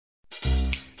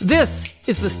This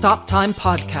is the Stop Time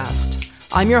Podcast.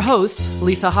 I'm your host,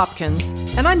 Lisa Hopkins,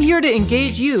 and I'm here to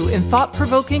engage you in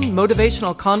thought-provoking,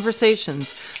 motivational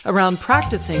conversations around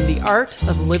practicing the art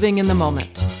of living in the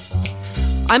moment.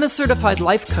 I'm a certified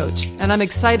life coach, and I'm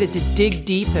excited to dig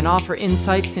deep and offer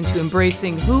insights into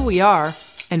embracing who we are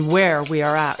and where we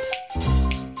are at.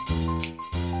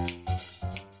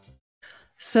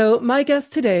 So my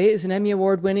guest today is an Emmy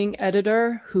Award-winning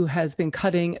editor who has been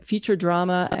cutting feature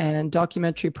drama and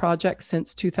documentary projects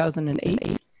since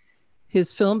 2008.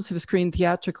 His films have screened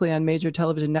theatrically on major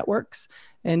television networks,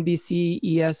 NBC,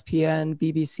 ESPN,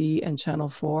 BBC, and Channel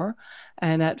 4,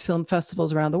 and at film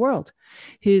festivals around the world.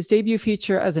 His debut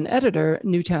feature as an editor,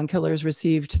 Newtown Killers,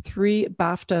 received 3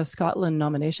 BAFTA Scotland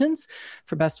nominations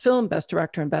for Best Film, Best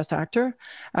Director, and Best Actor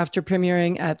after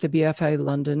premiering at the BFI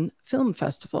London Film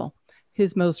Festival.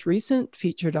 His most recent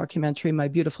feature documentary, My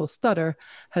Beautiful Stutter,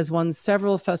 has won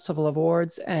several festival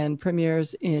awards and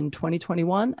premieres in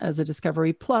 2021 as a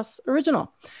Discovery Plus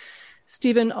original.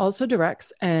 Stephen also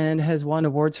directs and has won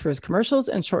awards for his commercials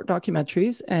and short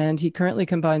documentaries, and he currently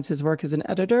combines his work as an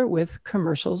editor with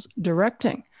commercials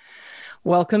directing.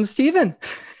 Welcome, Stephen.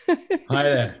 Hi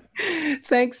there.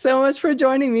 Thanks so much for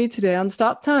joining me today on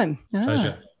Stop Time.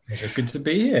 Pleasure. Good to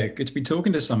be here. Good to be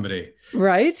talking to somebody.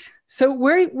 Right. So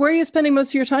where are you spending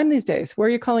most of your time these days? Where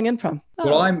are you calling in from?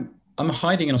 Well, I'm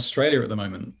hiding in Australia at the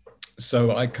moment.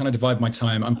 So I kind of divide my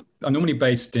time. I'm normally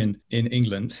based in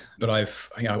England, but I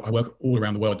work all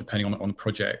around the world depending on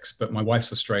projects. But my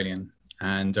wife's Australian,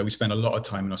 and we spend a lot of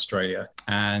time in Australia.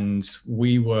 And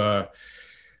we were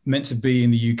meant to be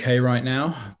in the UK right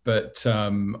now, but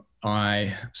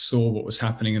I saw what was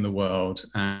happening in the world,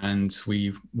 and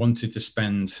we wanted to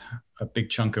spend a big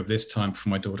chunk of this time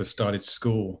before my daughter started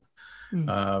school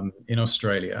in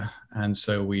Australia. And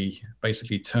so we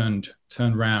basically turned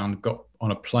around, got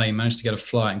on a plane, managed to get a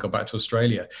flight and got back to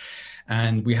Australia.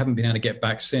 And we haven't been able to get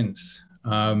back since.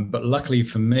 But luckily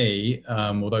for me,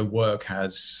 although work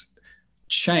has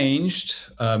changed,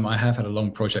 I have had a long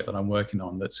project that I'm working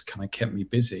on that's kind of kept me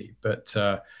busy. But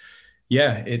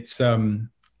yeah, it's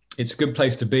a good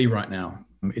place to be right now.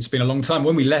 It's been a long time.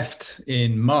 When we left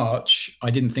in March,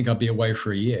 I didn't think I'd be away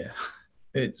for a year.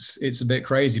 It's a bit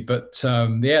crazy, but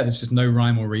there's just no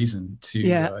rhyme or reason to be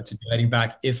heading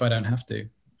back if I don't have to.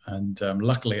 And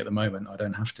luckily at the moment, I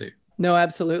don't have to. No,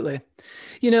 absolutely.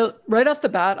 You know, right off the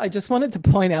bat, I just wanted to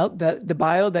point out that the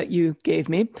bio that you gave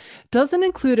me doesn't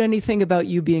include anything about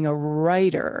you being a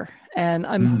writer. And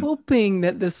I'm hoping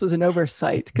that this was an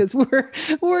oversight, because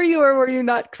were you or were you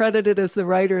not credited as the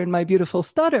writer in My Beautiful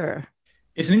Stutter?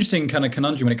 It's an interesting kind of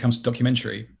conundrum when it comes to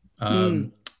documentary.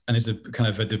 And there's a kind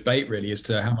of a debate really as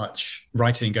to how much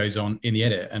writing goes on in the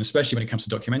edit, and especially when it comes to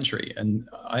documentary. And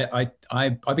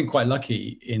I've been quite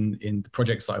lucky in the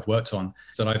projects that I've worked on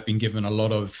that I've been given a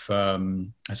lot of,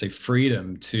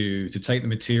 freedom to take the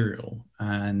material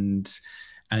and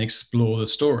explore the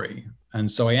story. And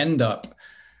so I end up,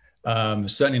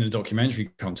 certainly in a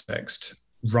documentary context,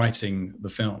 writing the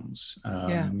films,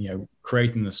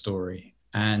 creating the story.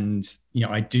 And,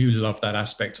 I do love that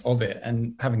aspect of it.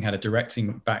 And having had a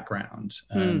directing background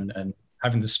and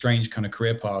having the strange kind of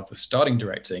career path of starting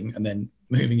directing and then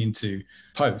moving into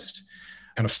post,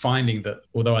 kind of finding that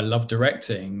although I love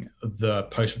directing, the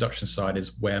post-production side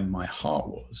is where my heart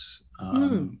was.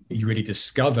 You really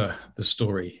discover the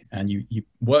story, and you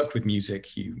work with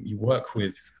music, you work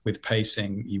with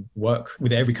pacing, you work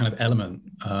with every kind of element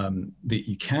that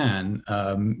you can.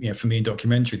 For me in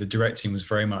documentary, the directing was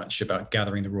very much about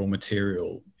gathering the raw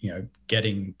material,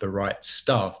 getting the right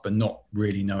stuff, but not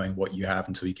really knowing what you have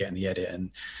until you get in the edit. And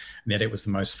the edit was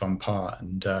the most fun part.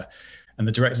 And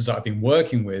the directors that I've been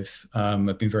working with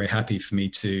have been very happy for me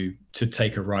to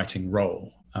take a writing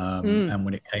role. And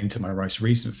when it came to my most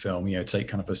recent film, take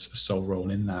kind of a sole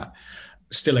role in that.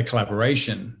 Still a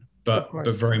collaboration, but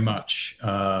very much,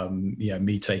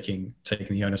 me taking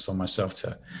the onus on myself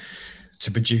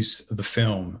to produce the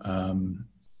film,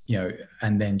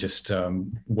 and then just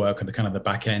work on the kind of the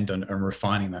back end and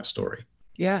refining that story.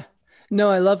 Yeah. No,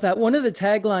 I love that. One of the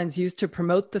taglines used to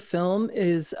promote the film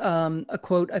is a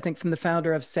quote, I think, from the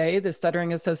founder of SAY, the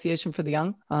Stuttering Association for the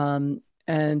Young.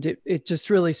 And it just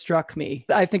really struck me.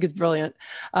 I think it's brilliant.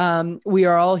 We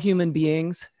are all human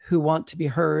beings who want to be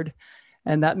heard.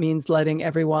 And that means letting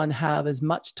everyone have as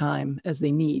much time as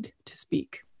they need to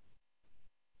speak.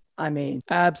 I mean,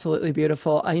 absolutely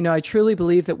beautiful. I truly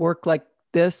believe that work like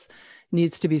this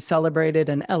needs to be celebrated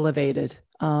and elevated.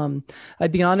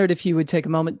 I'd be honored if you would take a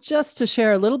moment just to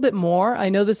share a little bit more. I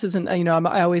know this isn't,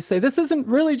 I always say this isn't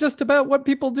really just about what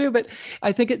people do, but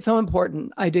I think it's so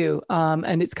important. I do.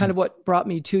 And it's kind of what brought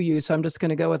me to you. So I'm just going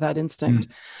to go with that instinct.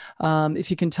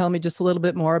 If you can tell me just a little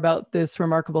bit more about this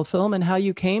remarkable film and how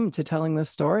you came to telling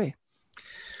this story.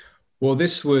 Well,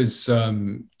 this was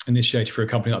initiated for a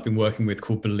company I've been working with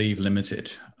called Believe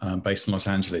Limited, based in Los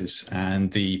Angeles.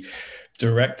 And the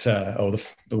director, or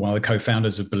one of the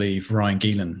co-founders of Believe, Ryan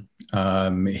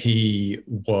Gielan, he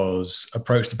was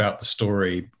approached about the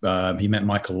story. He met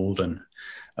Michael Alden,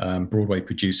 Broadway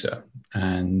producer,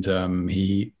 and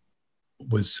he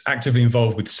was actively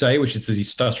involved with SAY, which is the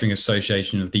Stuttering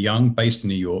Association of the Young, based in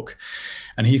New York.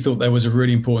 And he thought there was a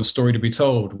really important story to be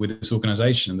told with this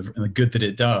organization and the good that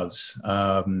it does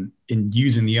in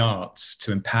using the arts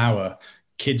to empower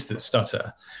kids that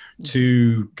stutter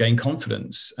to gain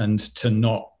confidence and to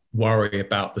not worry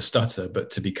about the stutter, but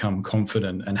to become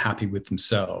confident and happy with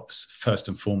themselves first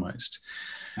and foremost.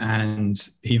 And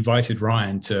he invited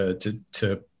Ryan to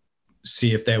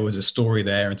see if there was a story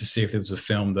there and to see if there was a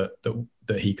film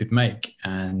that he could make.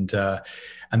 And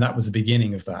that was the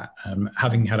beginning of that.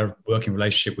 Having had a working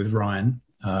relationship with Ryan,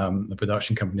 the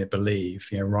production company at Believe,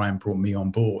 Ryan brought me on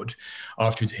board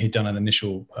after he'd done an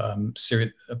initial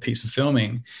piece of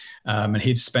filming, and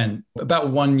he'd spent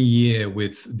about 1 year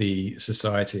with the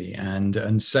society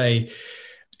and say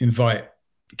invite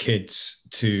kids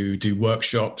to do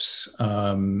workshops,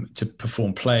 to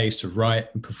perform plays, to write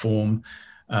and perform,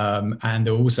 and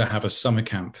they'll also have a summer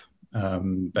camp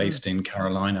based in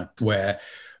Carolina where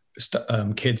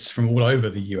kids from all over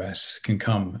the US can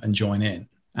come and join in.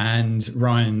 And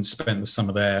Ryan spent the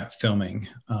summer there filming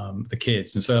the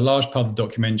kids. And so a large part of the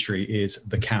documentary is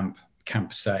the Camp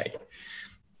Say.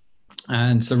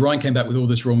 And so Ryan came back with all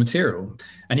this raw material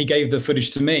and he gave the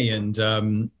footage to me. And,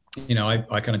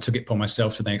 I kind of took it upon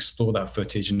myself to then explore that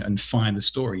footage and find the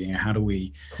story. How do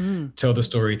we tell the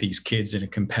story of these kids in a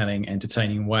compelling,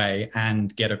 entertaining way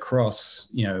and get across,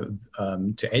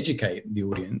 to educate the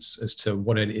audience as to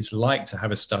what it is like to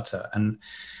have a stutter and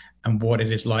what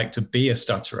it is like to be a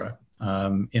stutterer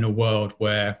in a world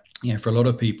where, for a lot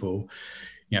of people,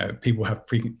 people have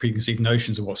preconceived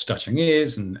notions of what stuttering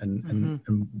is and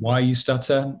why you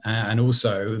stutter, and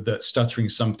also that stuttering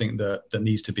is something that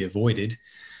needs to be avoided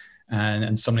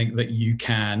and something that you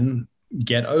can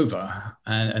get over.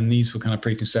 And these were kind of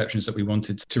preconceptions that we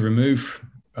wanted to remove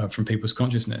from people's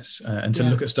consciousness and to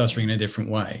look at stuttering in a different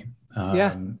way.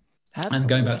 Absolutely. And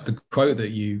going back to the quote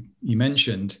that you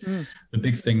mentioned, the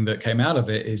big thing that came out of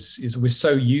it is we're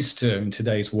so used to, in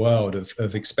today's world,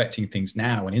 of expecting things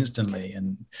now and instantly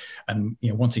and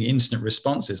wanting instant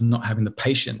responses, not having the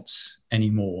patience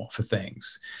anymore for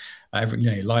things.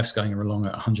 Life's going along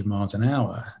at 100 miles an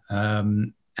hour.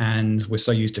 And we're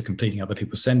so used to completing other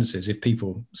people's sentences. If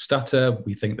people stutter,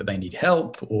 we think that they need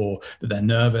help or that they're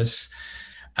nervous,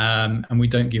 and we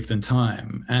don't give them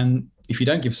time. And if you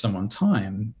don't give someone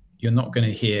time, you're not going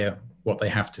to hear what they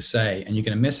have to say, and you're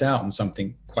going to miss out on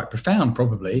something quite profound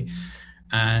probably,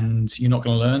 and you're not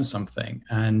going to learn something.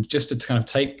 And just to kind of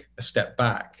take a step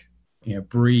back,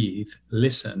 breathe,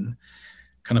 listen,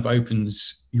 kind of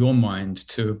opens your mind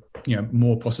to,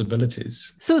 more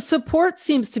possibilities. So support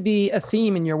seems to be a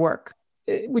theme in your work.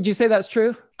 Would you say that's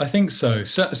true? I think so.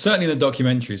 Certainly the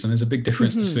documentaries, and there's a big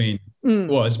difference between,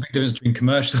 there's a big difference between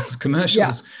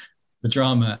commercials, the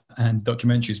drama and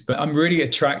documentaries. But I'm really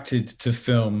attracted to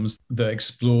films that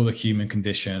explore the human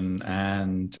condition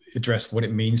and address what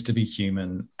it means to be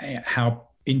human, how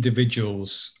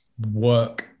individuals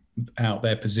work out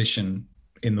their position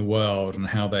in the world and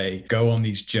how they go on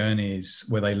these journeys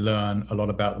where they learn a lot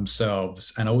about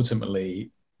themselves, and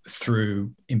ultimately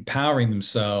through empowering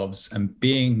themselves and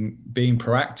being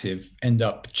proactive end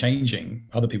up changing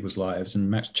other people's lives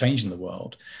and changing the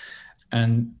world.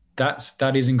 And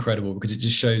that is incredible, because it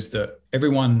just shows that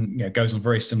everyone goes on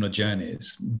very similar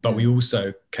journeys, but we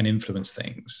also can influence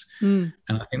things. And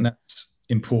I think that's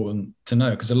important to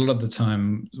know, because a lot of the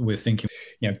time we're thinking,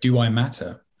 do I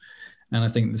matter? And I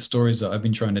think the stories that I've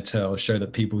been trying to tell show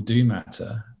that people do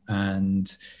matter,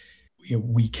 and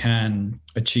we can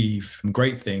achieve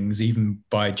great things even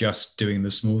by just doing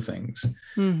the small things.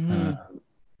 And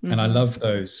I love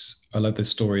those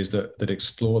stories that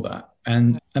explore that,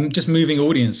 and just moving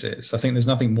audiences. I think there's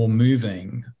nothing more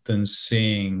moving than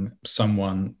seeing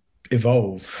someone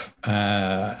evolve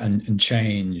and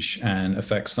change and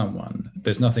affect someone.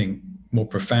 There's nothing more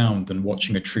profound than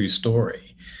watching a true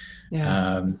story.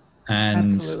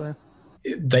 And absolutely.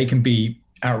 They can be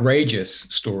outrageous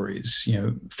stories,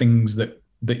 things that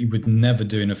that you would never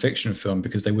do in a fiction film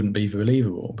because they wouldn't be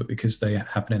believable, but because they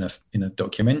happen in a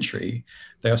documentary,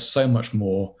 they are so much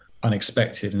more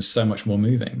unexpected and so much more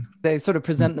moving. They sort of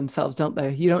present themselves, don't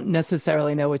they? You don't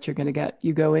necessarily know what you're going to get.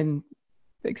 You go in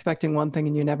expecting one thing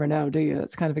and you never know, do you?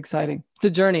 That's kind of exciting. It's a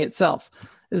journey itself,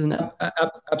 isn't it?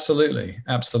 Absolutely.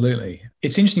 Absolutely.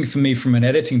 It's interesting for me from an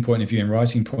editing point of view and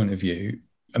writing point of view.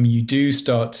 I mean, you do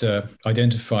start to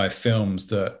identify films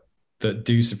that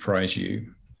do surprise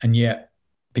you. And yet,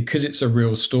 because it's a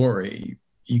real story,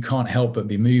 you can't help but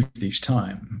be moved each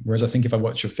time. Whereas I think if I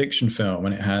watch a fiction film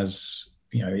and it has,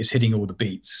 it's hitting all the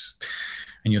beats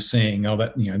and you're seeing,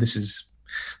 there's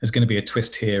going to be a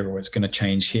twist here or it's going to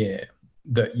change here,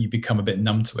 that you become a bit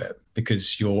numb to it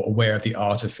because you're aware of the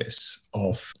artifice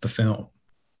of the film.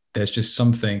 There's just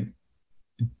something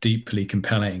deeply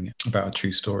compelling about a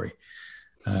true story.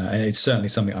 And it's certainly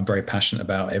something I'm very passionate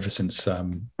about ever since I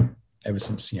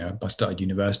started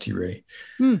university, really.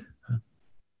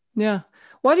 Yeah.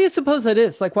 Why do you suppose that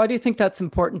is? Like, why do you think that's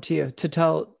important to you to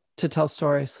tell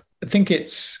stories? I think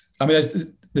there's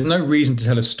no reason to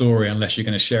tell a story unless you're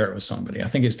going to share it with somebody. I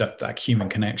think it's that human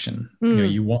connection.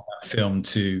 You want that film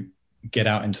to get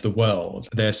out into the world.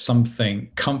 There's something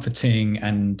comforting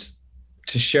and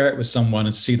to share it with someone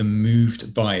and see them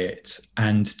moved by it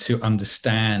and to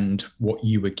understand what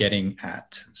you were getting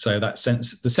at. So the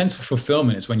sense of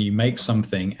fulfillment is when you make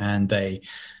something and they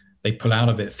pull out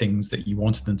of it things that you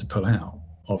wanted them to pull out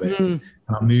of it and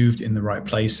are moved in the right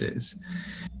places.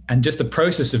 And just the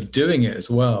process of doing it as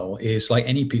well is like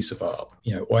any piece of art,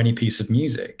 or any piece of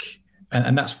music.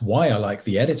 And that's why I like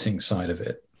the editing side of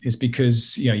it, is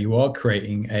because, you are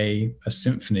creating a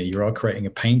symphony, you are creating a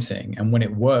painting. And when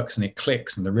it works and it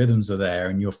clicks and the rhythms are there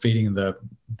and you're feeling the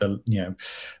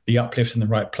uplift in the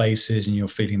right places and you're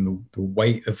feeling the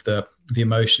weight of the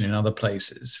emotion in other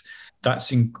places,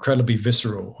 that's incredibly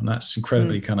visceral and that's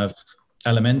incredibly kind of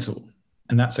elemental.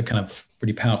 And that's a kind of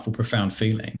pretty powerful, profound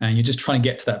feeling. And you're just trying to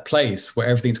get to that place where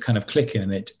everything's kind of clicking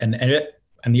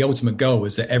and the ultimate goal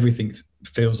is that everything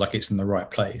feels like it's in the right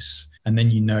place. And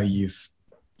then you've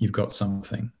got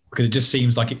something, because it just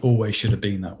seems like it always should have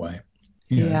been that way.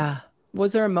 Yeah.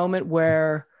 Was there a moment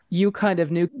where you kind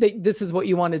of knew that this is what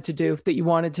you wanted to do, that you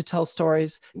wanted to tell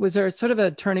stories? Was there sort of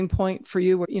a turning point for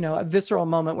you, where, a visceral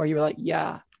moment where you were like,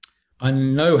 yeah? I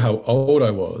know how old I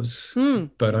was,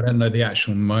 but I don't know the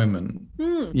actual moment.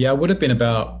 Yeah, I would have been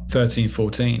about 13,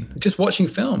 14. Just watching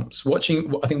films,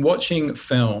 watching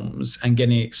films and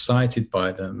getting excited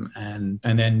by them and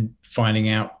then finding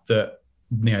out that,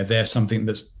 they're something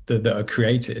that are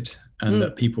created and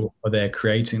that people are there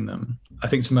creating them. I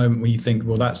think it's a moment when you think,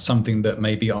 well, that's something that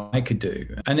maybe I could do.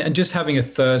 And just having a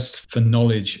thirst for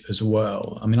knowledge as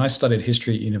well. I mean, I studied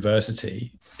history at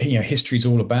university. History is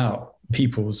all about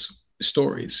people's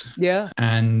stories. Yeah.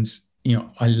 And,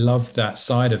 I loved that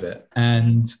side of it.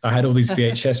 And I had all these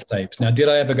VHS tapes. Now, did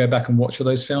I ever go back and watch all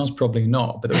those films? Probably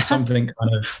not. But there was something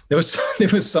there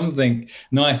was something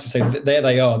nice to say, there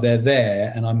they are, they're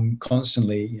there. And I'm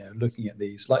constantly, looking at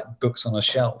these like books on a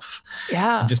shelf.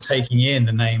 Yeah. And just taking in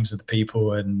the names of the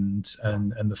people and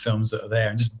the films that are there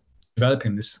and just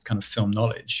developing this kind of film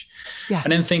knowledge. Yeah.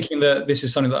 And then thinking that this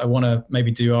is something that I want to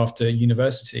maybe do after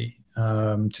university.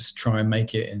 Just try and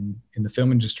make it in the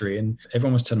film industry. And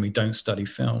everyone was telling me, don't study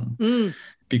film,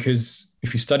 because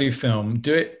if you study film,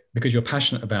 do it because you're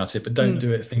passionate about it, but don't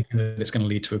do it thinking that it's going to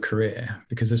lead to a career,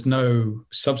 because there's no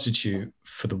substitute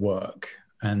for the work.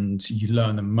 And you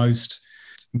learn the most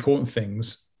important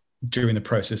things during the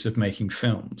process of making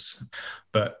films.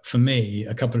 But for me,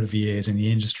 a couple of years in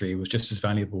the industry was just as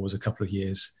valuable as a couple of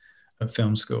years at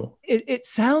film school. It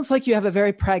sounds like you have a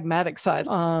very pragmatic side.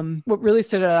 What really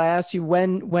stood out, I asked you,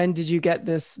 when did you get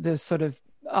this sort of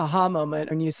aha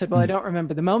moment? And you said, well, I don't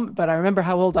remember the moment, but I remember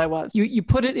how old I was. You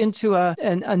put it into a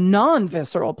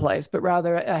non-visceral place, but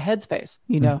rather a headspace,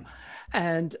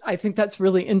 and I think that's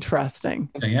really interesting.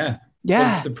 Yeah.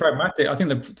 Yeah. Well, the pragmatic, I think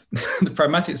the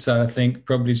pragmatic side, I think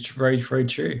probably is very, very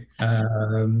true.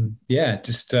 I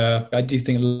do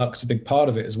think luck's a big part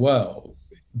of it as well.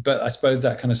 But I suppose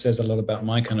that kind of says a lot about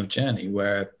my kind of journey,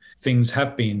 where things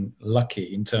have been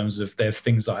lucky in terms of there are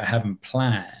things that I haven't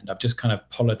planned. I've just kind of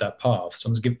followed that path.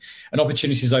 An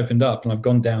opportunity's opened up and I've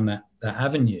gone down that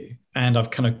avenue and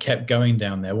I've kind of kept going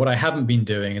down there. What I haven't been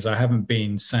doing is I haven't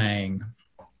been saying,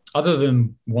 other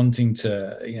than wanting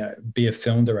to, be a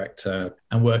film director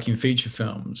and work in feature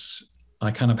films,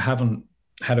 I kind of haven't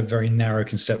had a very narrow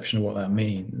conception of what that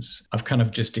means. I've kind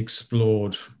of just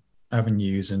explored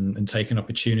avenues and taken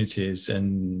opportunities,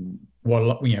 and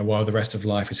while the rest of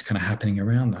life is kind of happening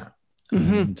around that.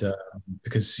 And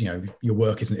because your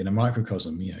work isn't in a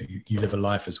microcosm, you live a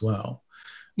life as well.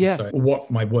 Yes. So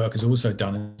what my work has also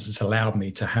done is it's allowed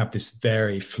me to have this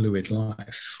very fluid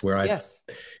life where Yes.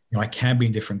 I can be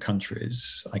in different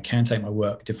countries. I can take my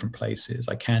work different places.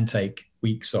 I can take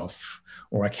weeks off,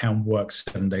 or I can work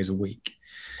 7 days a week.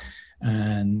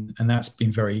 And that's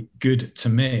been very good to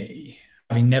me.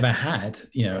 Having never had,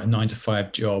 a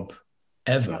 9-to-5 job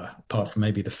ever, apart from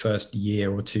maybe the first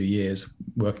year or 2 years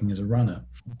working as a runner.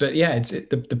 But yeah,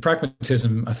 the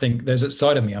pragmatism. I think there's that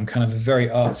side of me. I'm kind of a very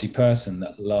artsy person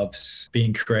that loves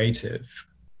being creative,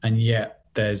 and yet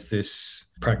there's this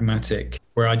pragmatic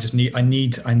where I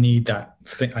need that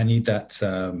thing. I need that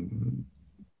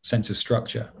sense of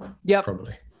structure. Yep.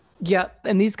 Probably. Yeah.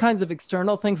 And these kinds of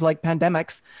external things like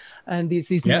pandemics and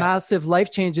these massive life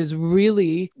changes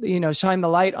really, shine the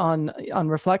light on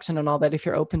reflection and all that, if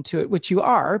you're open to it, which you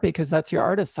are, because that's your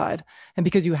artist side, and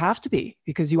because you have to be,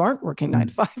 because you aren't working 9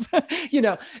 to 5,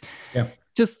 Yeah.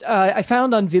 Just, I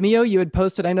found on Vimeo, you had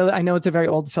posted, I know it's a very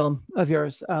old film of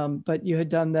yours, but you had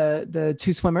done the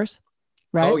two swimmers.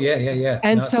 Right. Oh yeah.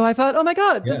 And so I thought, oh my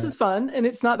God, this is fun, and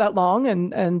it's not that long.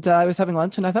 And I was having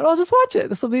lunch, and I thought, I'll just watch it.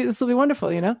 This will be wonderful,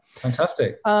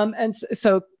 Fantastic. And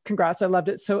so congrats, I loved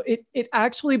it. So it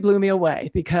actually blew me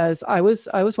away, because I was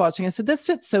watching. I said, this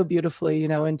fits so beautifully,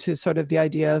 into sort of the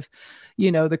idea of,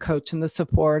 the coach and the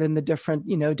support and the different,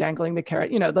 dangling the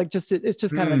carrot, it's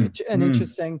just kind of an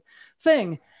interesting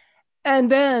thing.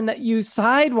 And then you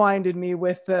sidewinded me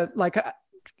with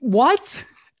what?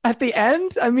 At the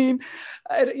end, I mean,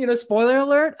 spoiler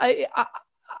alert.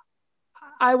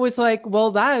 I was like, well,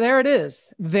 there it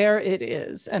is,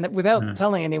 and without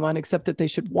telling anyone except that they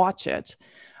should watch it,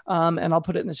 and I'll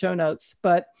put it in the show notes.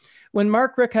 But when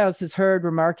Mark Rickhouse is heard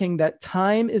remarking that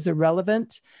time is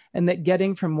irrelevant and that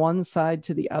getting from one side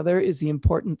to the other is the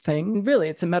important thing, really,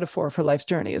 it's a metaphor for life's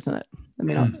journey, isn't it? I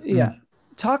mean,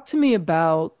 Talk to me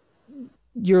about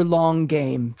your long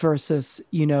game versus,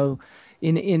 in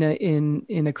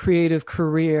a creative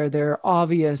career, there are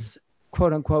obvious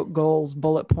quote unquote goals,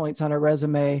 bullet points on a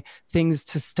resume, things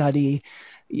to study,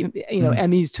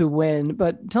 Emmys to win.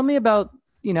 But tell me about,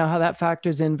 how that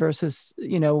factors in versus,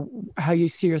 how you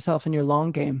see yourself in your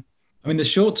long game. I mean, the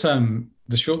short term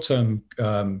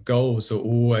goals are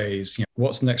always,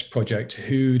 what's the next project?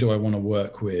 Who do I want to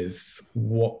work with?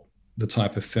 What the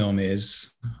type of film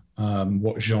is,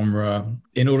 what genre,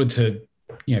 in order to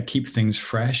keep things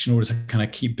fresh, in order to kind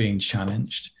of keep being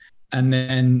challenged. And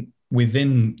then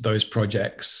within those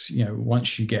projects,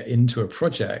 once you get into a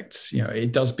project,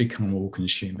 it does become all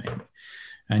consuming.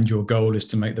 And your goal is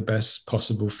to make the best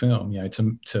possible film,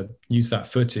 to use that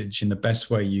footage in the best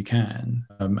way you can,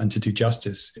 and to do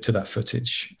justice to that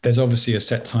footage. There's obviously a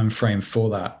set time frame for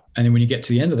that. And then when you get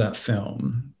to the end of that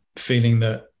film, feeling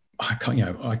that I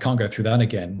can't go through that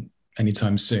again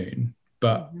anytime soon,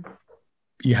 but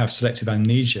you have selective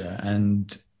amnesia,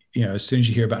 and as soon as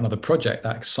you hear about another project,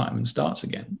 that excitement starts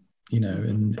again,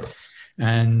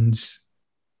 and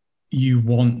you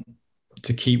want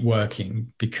to keep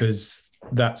working because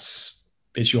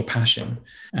it's your passion,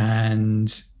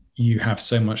 and you have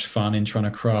so much fun in trying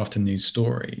to craft a new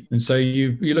story. And so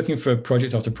you're looking for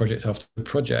project after project after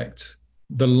project.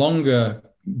 The longer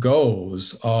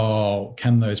goals are,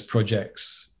 can those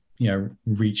projects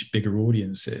reach bigger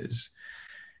audiences?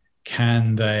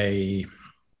 Can they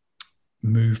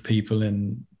move people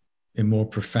in more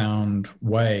profound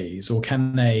ways, or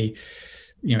can they,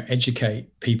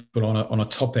 educate people on a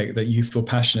topic that you feel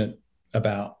passionate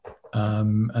about,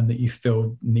 and that you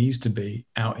feel needs to be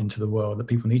out into the world, that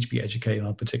people need to be educated on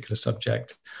a particular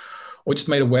subject, or just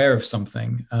made aware of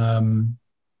something. And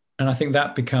I think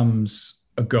that becomes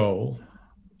a goal.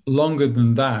 Longer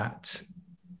than that,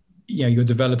 you're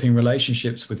developing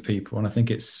relationships with people. And I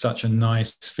think it's such a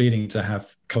nice feeling to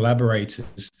have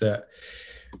collaborators that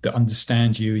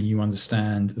understand you and you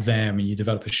understand them, and you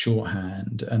develop a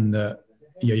shorthand, and that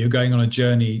you're going on a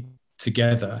journey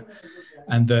together,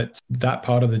 and that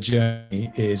part of the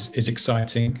journey is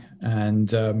exciting. And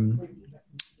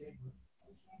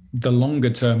the longer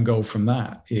term goal from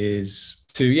that is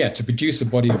to produce a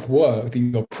body of work that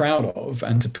you're proud of,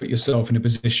 and to put yourself in a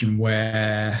position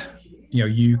where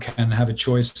you can have a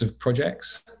choice of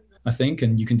projects, I think,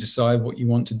 and you can decide what you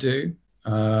want to do,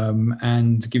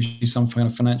 and gives you some kind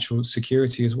of financial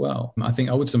security as well. I think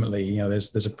ultimately,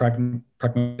 there's a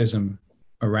pragmatism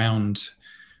around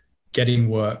getting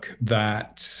work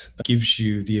that gives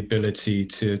you the ability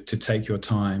to take your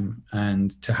time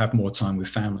and to have more time with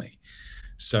family.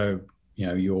 So,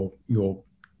 you're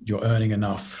you're earning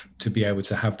enough to be able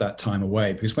to have that time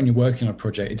away. Because when you're working on a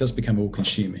project, it does become all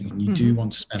consuming, and you do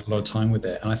want to spend a lot of time with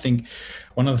it. And I think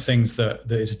one of the things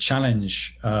that is a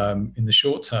challenge in the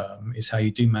short term is how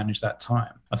you do manage that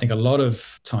time. I think a lot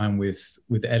of time with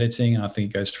editing, and I think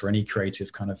it goes for any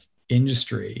creative kind of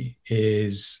industry,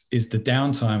 is the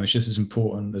downtime is just as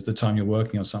important as the time you're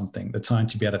working on something, the time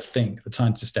to be able to think, the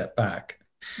time to step back.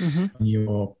 When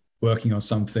you're working on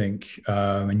something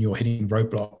and you're hitting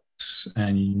roadblocks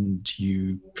and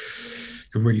you're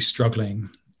really struggling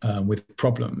with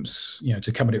problems, you know,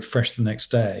 to come at it fresh the next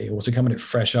day, or to come at it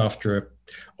fresh after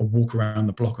a walk around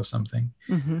the block or something,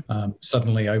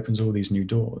 suddenly opens all these new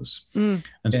doors. And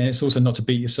it's also not to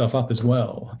beat yourself up as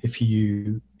well if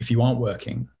you aren't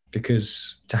working,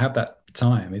 because to have that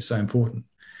time is so important.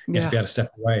 To be able to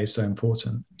step away is so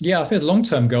important. I think the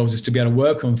long-term goals is to be able to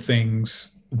work on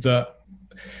things that,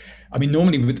 I mean,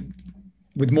 normally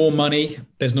with more money,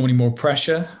 there's normally more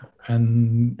pressure,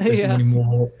 and there's normally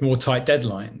more tight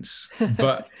deadlines.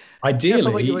 But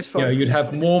ideally, you'd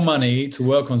have more money to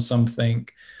work on something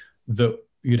that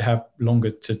you'd have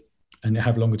longer to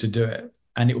do it,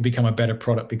 and it will become a better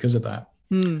product because of that.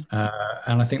 And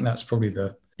I think that's probably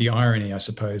the irony, I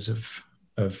suppose,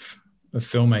 of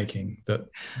filmmaking, that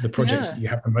the projects that you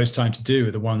have the most time to do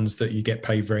are the ones that you get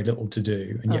paid very little to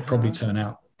do, and yet probably turn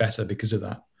out better because of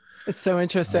that. It's so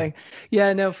interesting.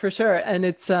 No, for sure. And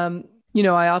it's, you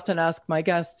know, I often ask my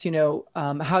guests, you know,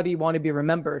 how do you want to be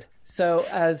remembered? So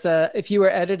as if you were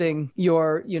editing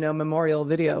your, you know, memorial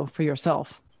video for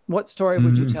yourself, what story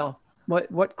would you tell?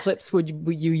 What clips would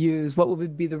you use? What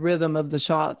would be the rhythm of the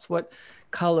shots? What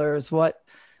colors? What,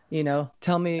 you know,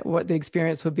 tell me what the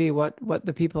experience would be, what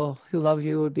the people who love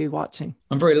you would be watching.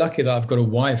 I'm very lucky that I've got a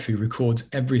wife who records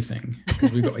everything,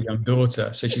 because we've got a young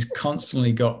daughter. So she's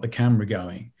constantly got the camera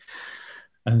going.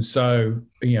 And so,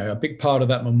 you know, a big part of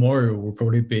that memorial will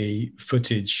probably be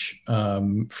footage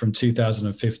from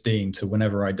 2015 to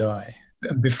whenever I die.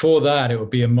 Before that, it would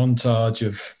be a montage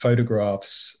of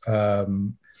photographs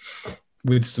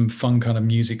with some fun kind of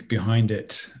music behind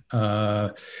it.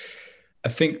 I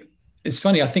think it's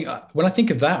funny. I think when I think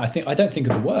of that, I don't think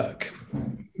of the work.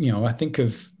 You know, I think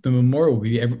of the memorial will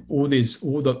be all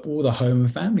the home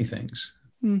and family things.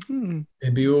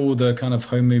 It'd be all the kind of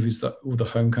home movies, all the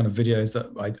home kind of videos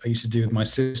that I used to do with my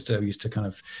sister. We used to kind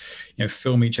of, you know,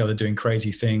 film each other doing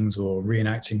crazy things or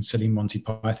reenacting silly Monty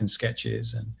Python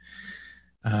sketches,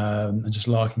 and just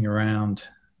larking around.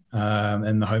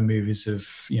 And the home movies of,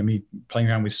 you know, me playing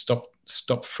around with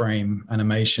stop frame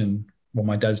animation while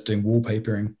my dad's doing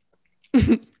wallpapering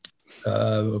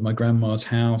of my grandma's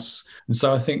house. And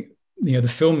so I think, you know, the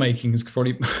filmmaking is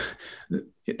probably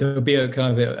there'll be a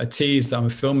kind of a tease that I'm a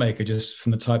filmmaker just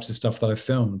from the types of stuff that I've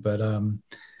filmed. But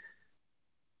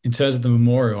in terms of the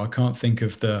memorial, I can't think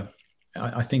of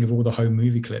I think of all the home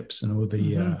movie clips and all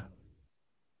the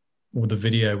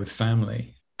video with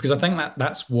family, because I think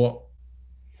that's what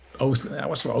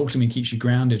ultimately keeps you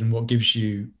grounded and what gives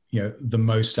you, you know, the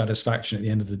most satisfaction at the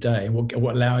end of the day, and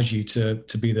what allows you to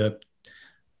be the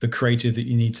creative that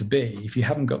you need to be. If you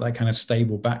haven't got that kind of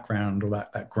stable background or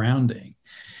that grounding,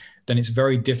 then it's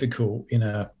very difficult in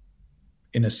a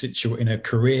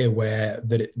career where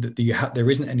there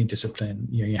isn't any discipline.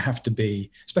 You know, you have to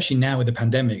be, especially now with the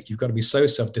pandemic, you've got to be so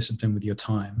self-disciplined with your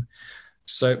time.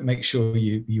 So make sure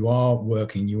you are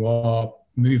working, you are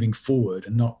moving forward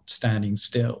and not standing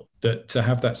still. That to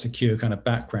have that secure kind of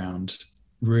background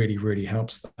really, really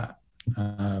helps that.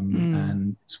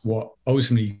 And it's what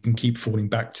ultimately you can keep falling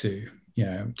back to, you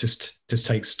know, just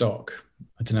take stock.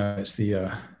 I don't know, it's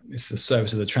the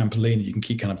service of the trampoline that you can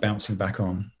keep kind of bouncing back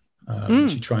on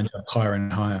as you try and jump higher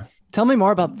and higher. Tell me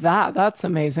more about that. That's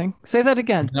amazing. Say that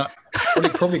again. No,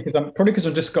 probably because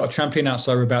I've just got a trampoline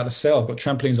outside we're about to sell. I've got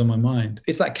trampolines on my mind.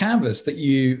 It's that canvas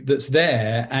that's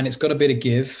there, and it's got a bit of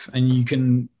give, and you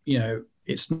can, you know,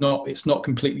 it's not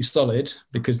completely solid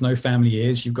because no family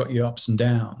is. You've got your ups and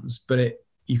downs, but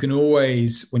you can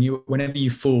always, whenever you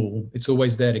fall, it's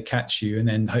always there to catch you and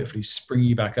then hopefully spring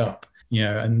you back up. You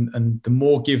know, and the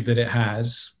more give that it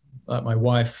has, like my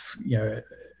wife, you know,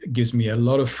 gives me a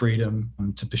lot of freedom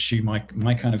to pursue my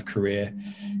kind of career,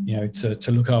 you know,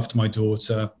 to look after my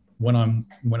daughter when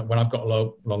I've got a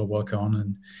lot of work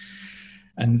on,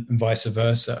 and vice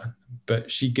versa. But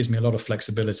she gives me a lot of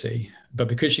flexibility. But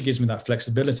because she gives me that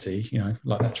flexibility, you know,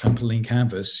 like that trampoline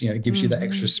canvas, you know, it gives you that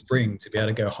extra spring to be able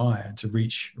to go higher, to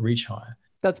reach higher.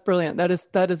 That's brilliant.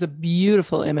 That is a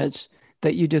beautiful image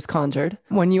that you just conjured.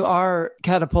 When you are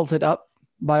catapulted up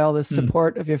by all this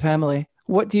support of your family,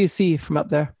 what do you see from up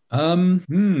there? What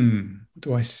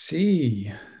do I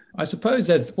see? I suppose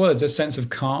there's a sense of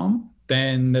calm.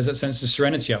 then there's that sense of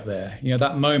serenity up there. You know,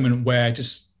 that moment where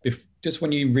just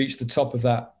when you reach the top of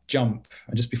that jump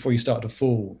and just before you start to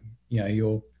fall, you know,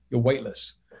 you're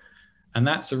weightless. And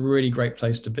that's a really great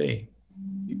place to be.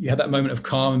 You have that moment of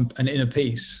calm and inner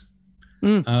peace.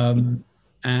 And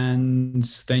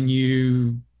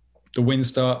then the wind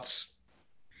starts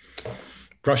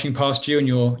brushing past you and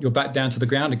you're back down to the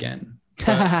ground again.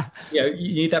 But, you know,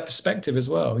 you need that perspective as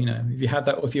well. You know,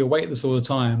 if you're weightless all the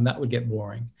time, that would get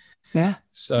boring. Yeah.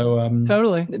 So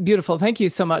totally beautiful. Thank you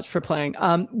so much for playing.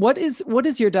 What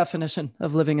is your definition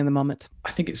of living in the moment?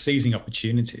 I think it's seizing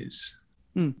opportunities,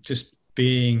 just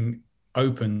being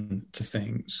open to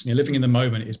things. You know, living in the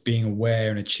moment is being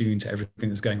aware and attuned to everything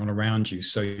that's going on around you.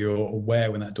 So you're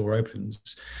aware when that door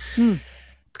opens.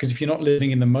 Because if you're not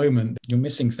living in the moment, you're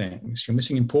missing things. You're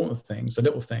missing important things, the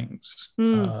little things.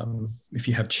 If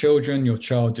you have children, your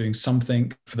child doing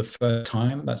something for the first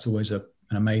time, that's always an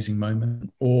amazing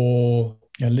moment. Or,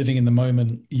 you know, living in the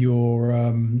moment,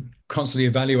 you're constantly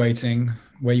evaluating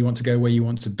where you want to go, where you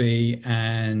want to be.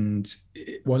 And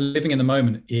living in the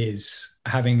moment is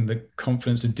having the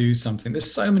confidence to do something.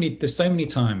 There's so many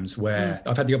times where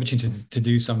I've had the opportunity to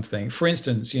do something. For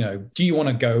instance, you know, do you want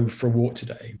to go for a walk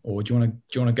today? Or do you want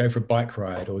to go for a bike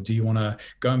ride? Or do you want to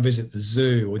go and visit the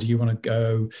zoo? Or do you want to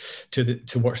go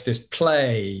to watch this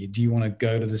play? Do you want to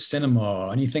go to the cinema?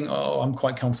 And you think, oh, I'm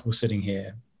quite comfortable sitting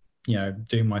here, you know,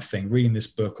 doing my thing, reading this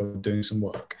book or doing some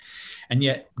work. And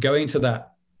yet going to that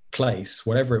place,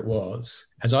 whatever it was,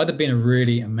 has either been a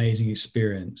really amazing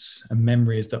experience and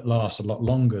memories that last a lot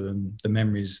longer than the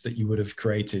memories that you would have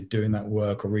created doing that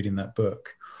work or reading that book,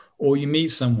 or you meet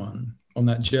someone on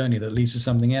that journey that leads to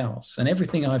something else. And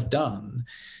everything I've done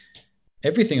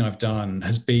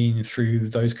has been through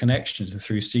those connections and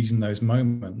through seizing those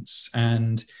moments.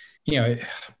 And you know,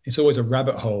 it's always a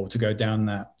rabbit hole to go down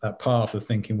that path of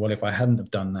thinking, well, if I hadn't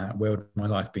have done that, where would my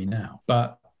life be now?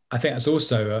 But I think that's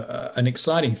also an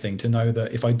exciting thing to know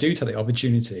that if I do take the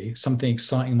opportunity, something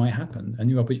exciting might happen.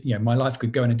 My life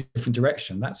could go in a different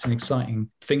direction. That's an exciting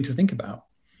thing to think about.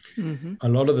 A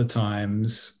lot of the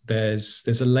times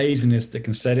there's a laziness that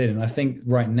can set in. And I think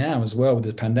right now as well with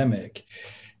the pandemic,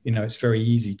 you know, it's very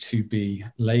easy to be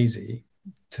lazy,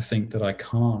 to think that I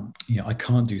can't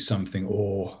do something,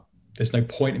 or there's no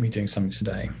point in me doing something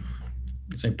today.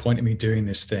 There's no point in me doing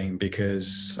this thing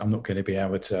because I'm not going to be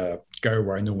able to go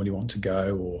where I normally want to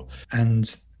go.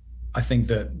 And I think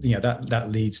that, you know,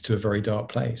 that leads to a very dark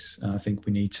place. And I think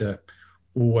we need to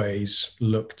always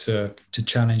look to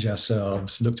challenge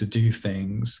ourselves, look to do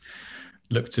things,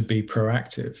 look to be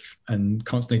proactive, and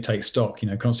constantly take stock, you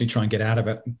know, constantly try and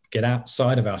get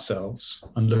outside of ourselves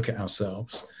and look at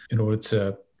ourselves in order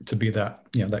to be that,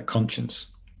 you know, that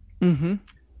conscience. And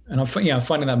I'm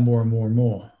finding that more and more and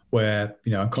more, where,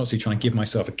 you know, I'm constantly trying to give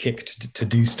myself a kick to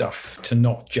do stuff, to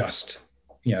not just,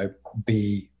 you know,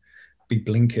 be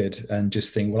blinkered and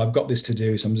just think, well, I've got this to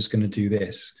do, so I'm just going to do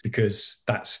this, because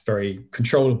that's very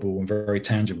controllable and very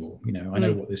tangible. You know, I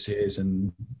know what this is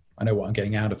and I know what I'm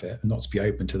getting out of it, and not to be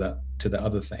open to that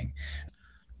other thing.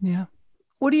 Yeah.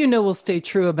 What do you know will stay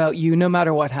true about you no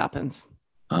matter what happens?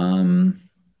 I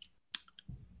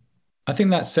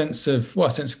think that sense of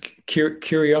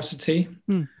curiosity.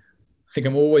 I think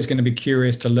I'm always going to be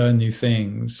curious to learn new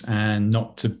things and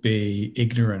not to be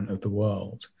ignorant of the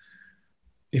world.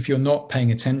 If you're not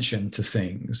paying attention to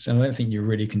things, and I don't think you're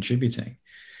really contributing.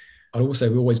 I'd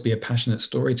also always be a passionate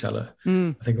storyteller.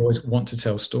 I think I always want to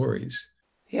tell stories.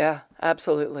 Yeah,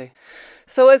 absolutely.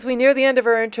 So as we near the end of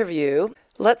our interview,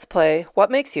 let's play What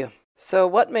Makes You? So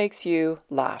what makes you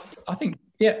laugh? I think,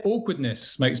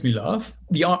 awkwardness makes me laugh.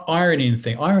 The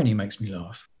irony makes me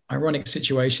laugh. Ironic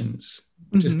situations.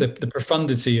 Just the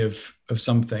profundity of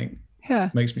something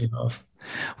makes me laugh.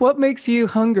 What makes you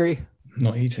hungry?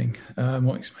 Not eating. What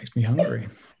makes me hungry?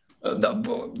 I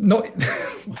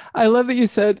love that you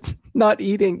said not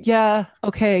eating. Yeah.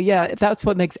 Okay. Yeah. That's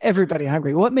what makes everybody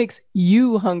hungry. What makes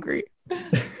you hungry?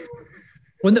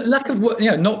 Well, the lack of work.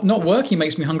 Yeah. Not working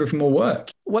makes me hungry for more work.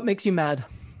 What makes you mad?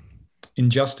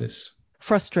 Injustice.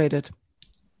 Frustrated.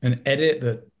 An edit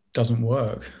that doesn't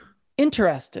work.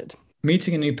 Interested.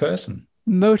 Meeting a new person.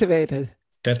 Motivated.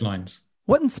 Deadlines.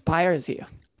 What inspires you?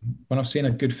 When I've seen a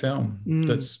good film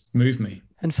that's moved me.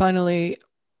 And finally,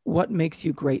 what makes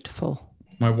you grateful?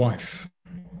 My wife.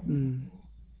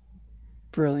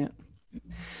 Brilliant.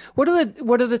 What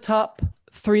are the top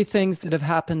 3 things that have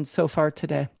happened so far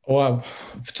today? Well,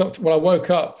 I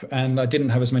woke up and I didn't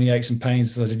have as many aches and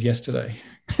pains as I did yesterday.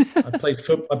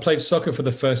 I played soccer for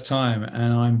the first time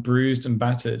and I'm bruised and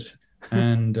battered.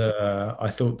 And I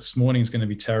thought this morning's going to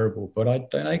be terrible, but I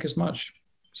don't ache as much.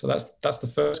 So that's the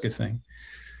first good thing.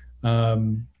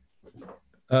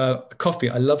 Coffee.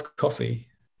 I love coffee.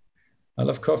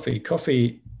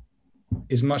 Coffee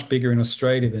is much bigger in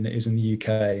Australia than it is in the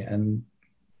UK. And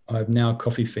I'm now a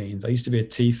coffee fiend. I used to be a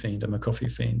tea fiend. I'm a coffee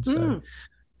fiend. So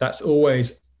that's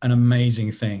always an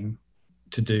amazing thing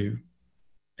to do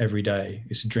every day,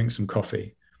 is to drink some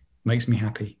coffee. Makes me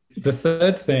happy. The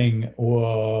third thing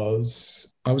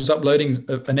was I was uploading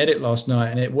an edit last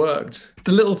night and it worked.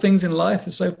 The little things in life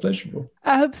are so pleasurable.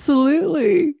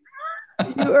 Absolutely.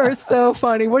 You are so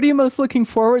funny. What are you most looking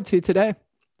forward to today,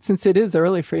 since it is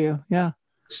early for you? Yeah.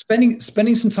 Spending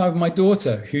some time with my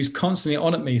daughter, who's constantly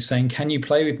on at me saying, "Can you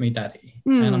play with me, Daddy?"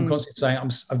 And I'm constantly saying,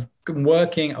 I'm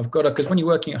working. I've got to, because when you're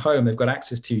working at home, they've got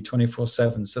access to you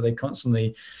 24/7. So they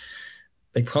constantly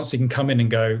can come in and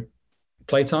go,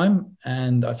 playtime.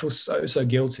 And I feel so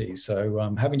guilty.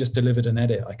 So having just delivered an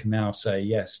edit, I can now say,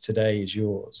 yes, today is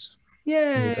yours.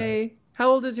 Yay. How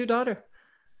old is your daughter?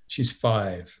 She's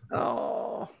 5.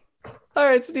 Oh. All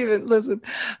right, Stephen, listen,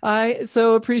 I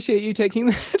so appreciate you taking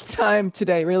the time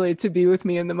today, really, to be with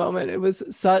me in the moment. It was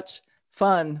such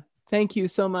fun. Thank you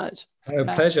so much.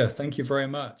 Pleasure. Thank you very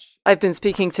much. I've been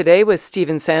speaking today with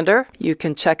Stephen Sander. You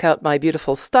can check out My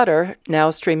Beautiful Stutter, now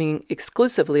streaming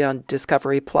exclusively on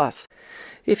Discovery Plus.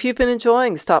 If you've been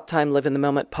enjoying Stop Time Live in the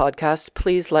Moment podcast,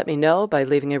 please let me know by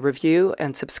leaving a review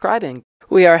and subscribing.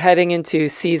 We are heading into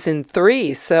season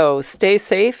 3, so stay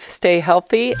safe, stay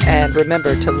healthy, and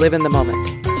remember to live in the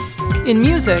moment. In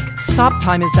music, stop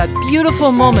time is that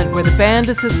beautiful moment where the band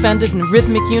is suspended in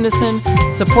rhythmic unison,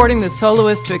 supporting the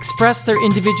soloist to express their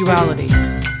individuality.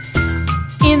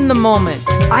 In the moment,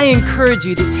 I encourage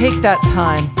you to take that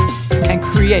time and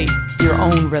create your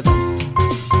own rhythm.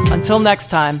 Until next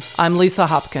time, I'm Lisa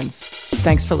Hopkins.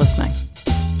 Thanks for listening.